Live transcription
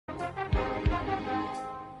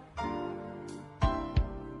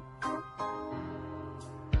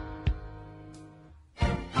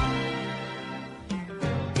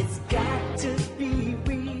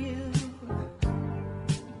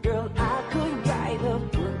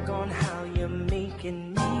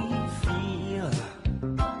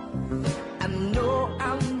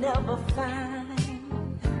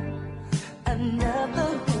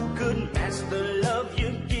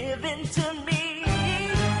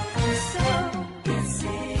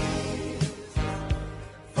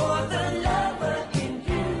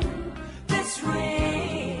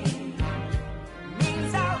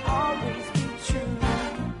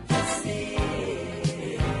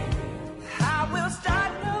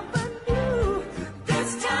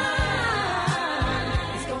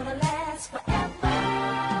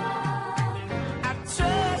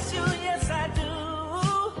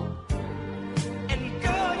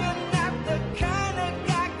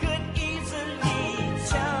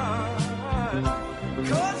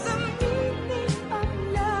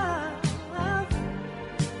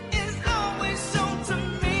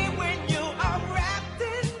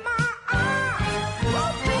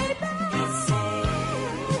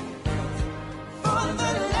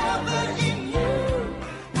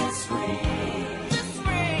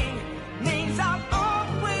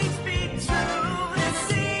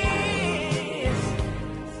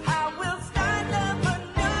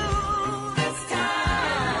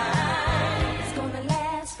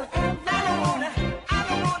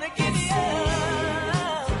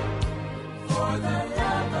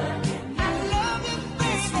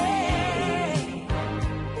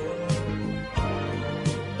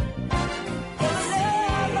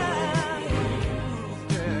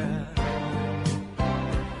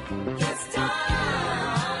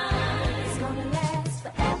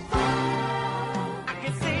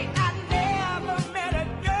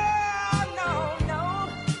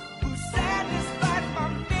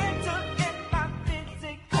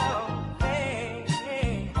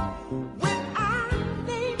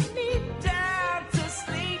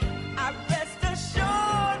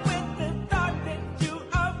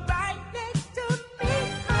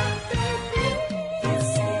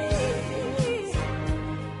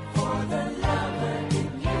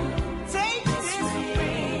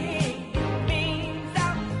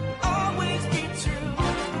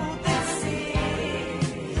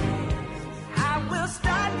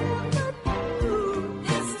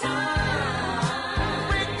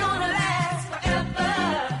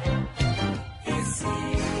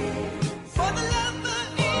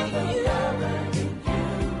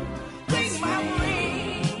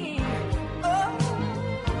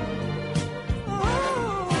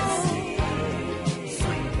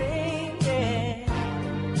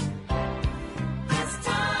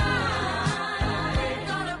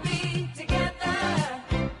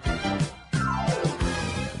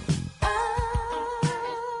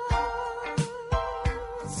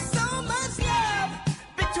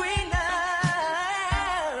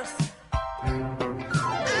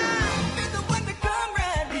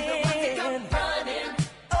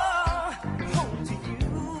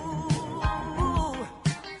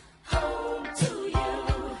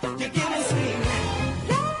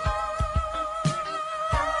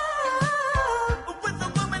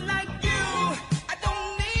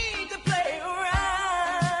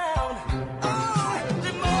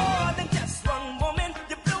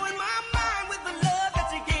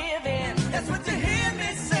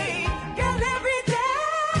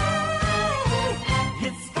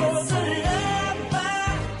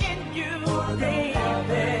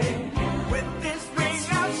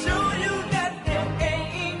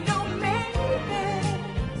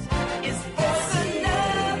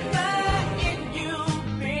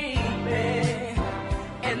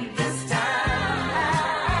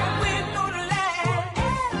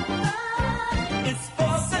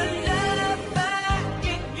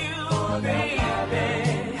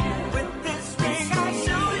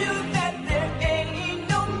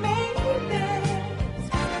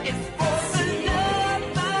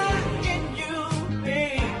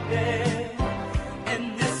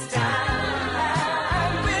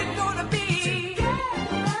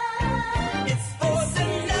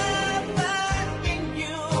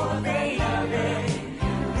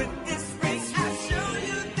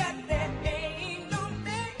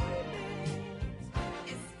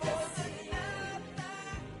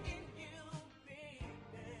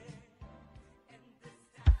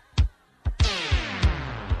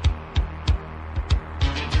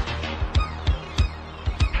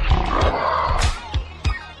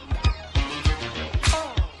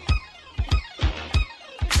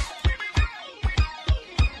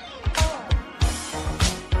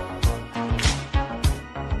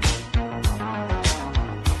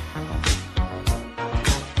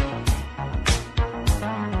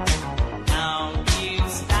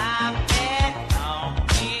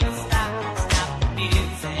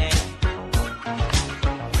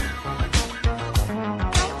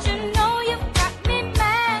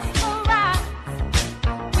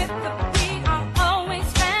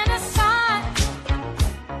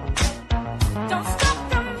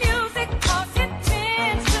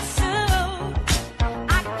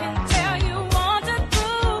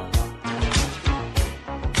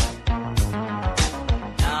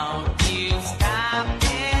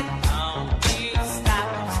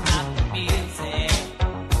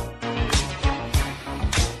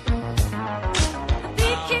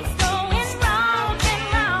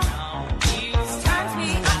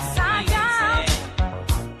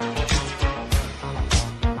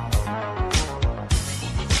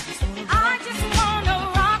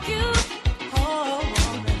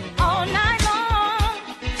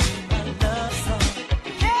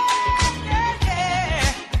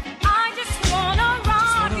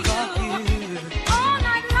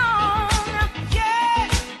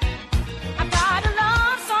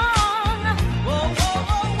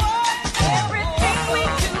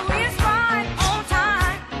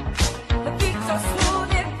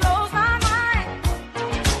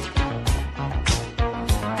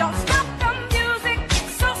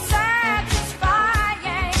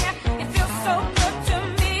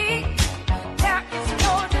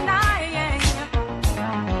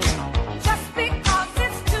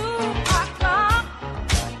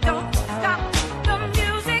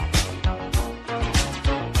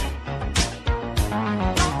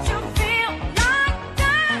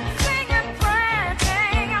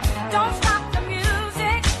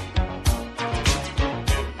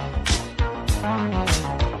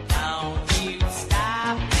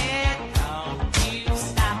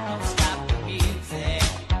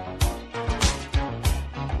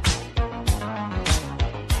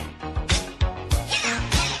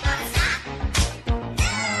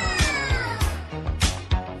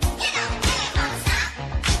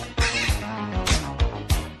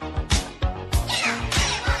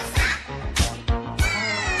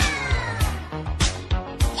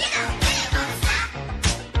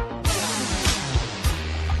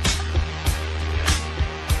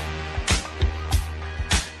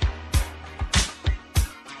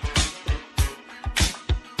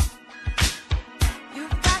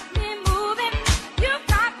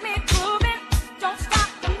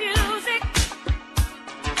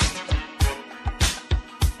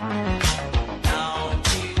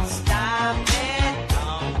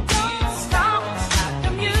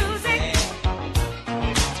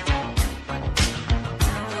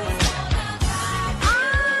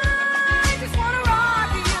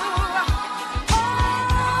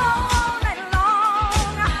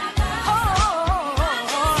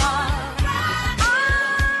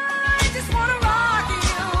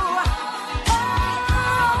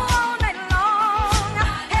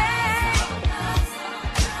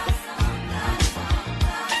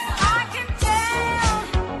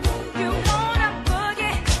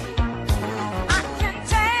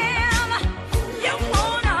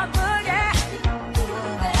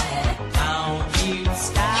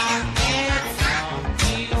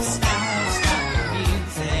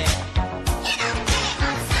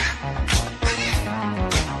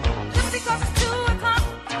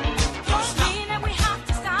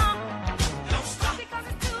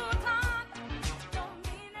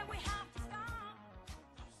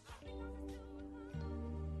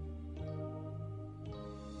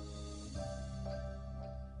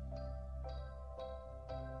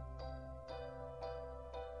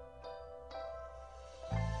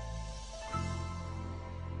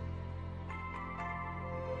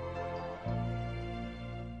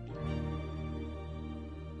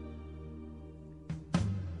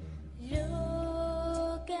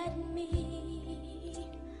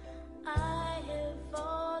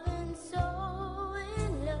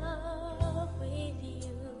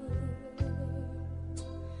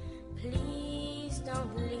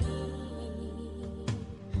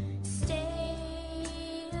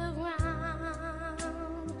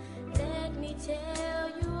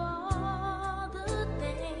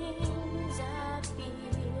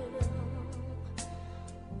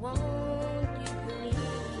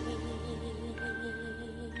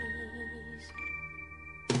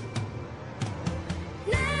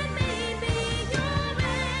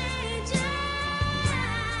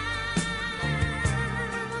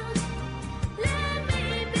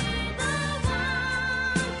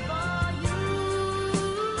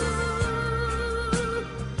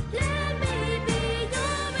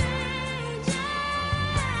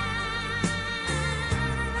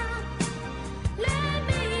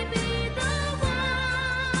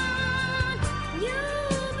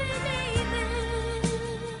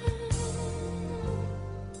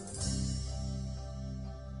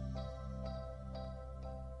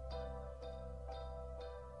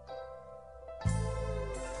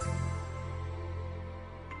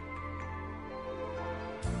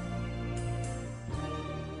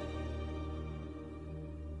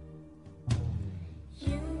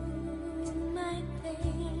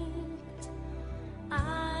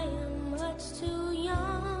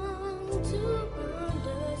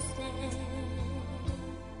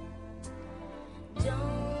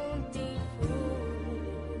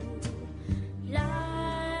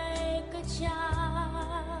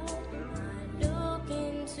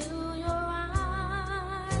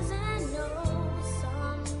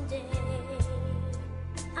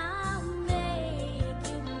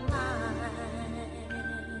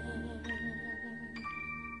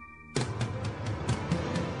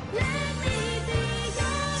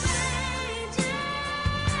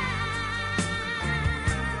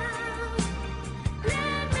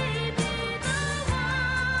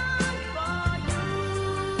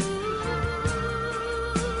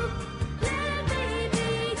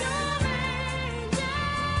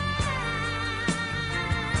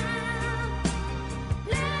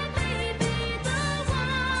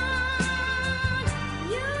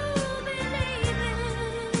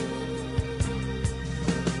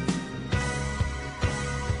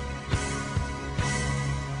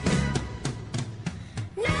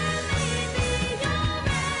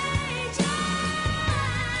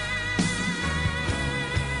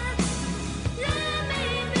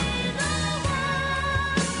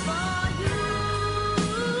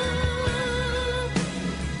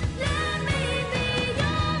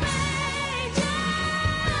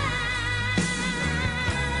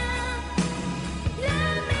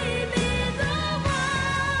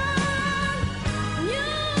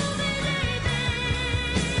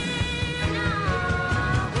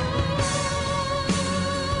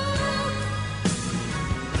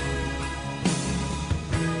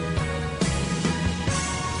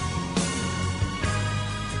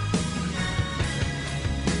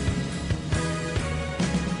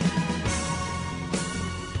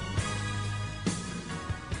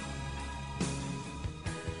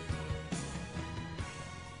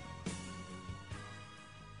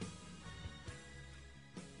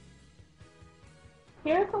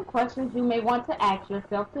some questions you may want to ask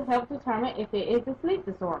yourself to help determine if it is a sleep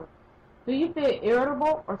disorder. Do you feel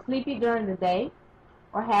irritable or sleepy during the day,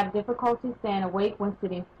 or have difficulty staying awake when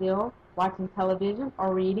sitting still, watching television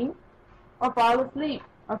or reading, or fall asleep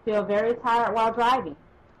or feel very tired while driving?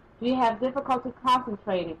 Do you have difficulty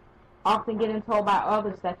concentrating, often getting told by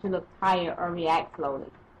others that you look tired or react slowly?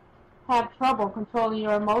 Have trouble controlling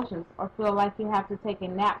your emotions or feel like you have to take a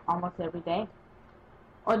nap almost every day?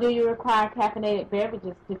 Or do you require caffeinated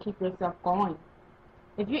beverages to keep yourself going?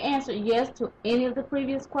 If you answered yes to any of the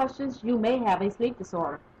previous questions, you may have a sleep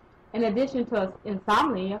disorder. In addition to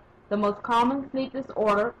insomnia, the most common sleep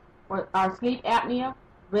disorder are sleep apnea,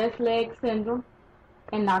 rest leg syndrome,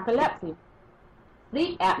 and narcolepsy.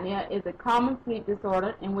 Sleep apnea is a common sleep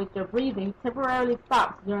disorder in which your breathing temporarily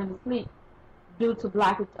stops during the sleep due to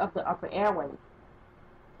blockage of the upper airways.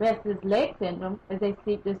 Restless leg syndrome is a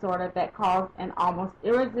sleep disorder that causes an almost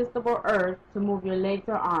irresistible urge to move your legs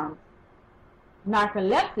or arms.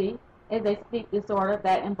 Narcolepsy is a sleep disorder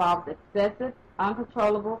that involves excessive,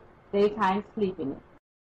 uncontrollable daytime sleepiness.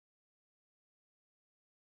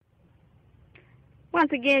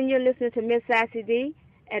 Once again, you're listening to Miss Sassy D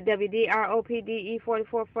at WDROPDE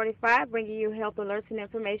 4445, bringing you health alerts and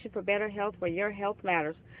information for better health where your health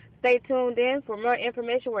matters. Stay tuned in for more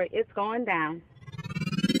information where it's going down.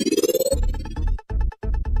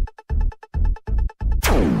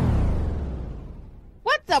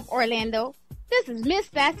 What's up, Orlando? This is Miss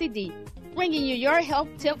Sassy D, bringing you your health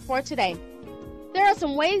tip for today. There are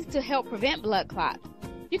some ways to help prevent blood clots.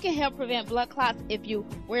 You can help prevent blood clots if you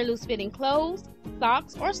wear loose-fitting clothes,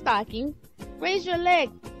 socks, or stockings. Raise your leg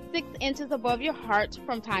 6 inches above your heart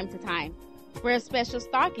from time to time. Wear special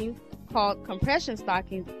stockings called compression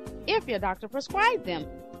stockings if your doctor prescribes them.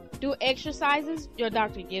 Do exercises your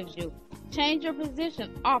doctor gives you. Change your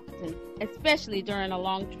position often, especially during a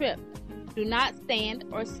long trip. Do not stand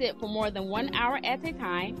or sit for more than 1 hour at a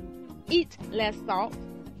time. Eat less salt.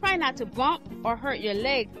 Try not to bump or hurt your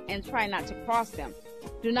legs and try not to cross them.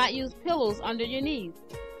 Do not use pillows under your knees.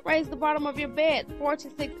 Raise the bottom of your bed 4 to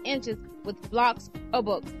 6 inches with blocks or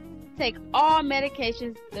books. Take all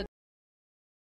medications the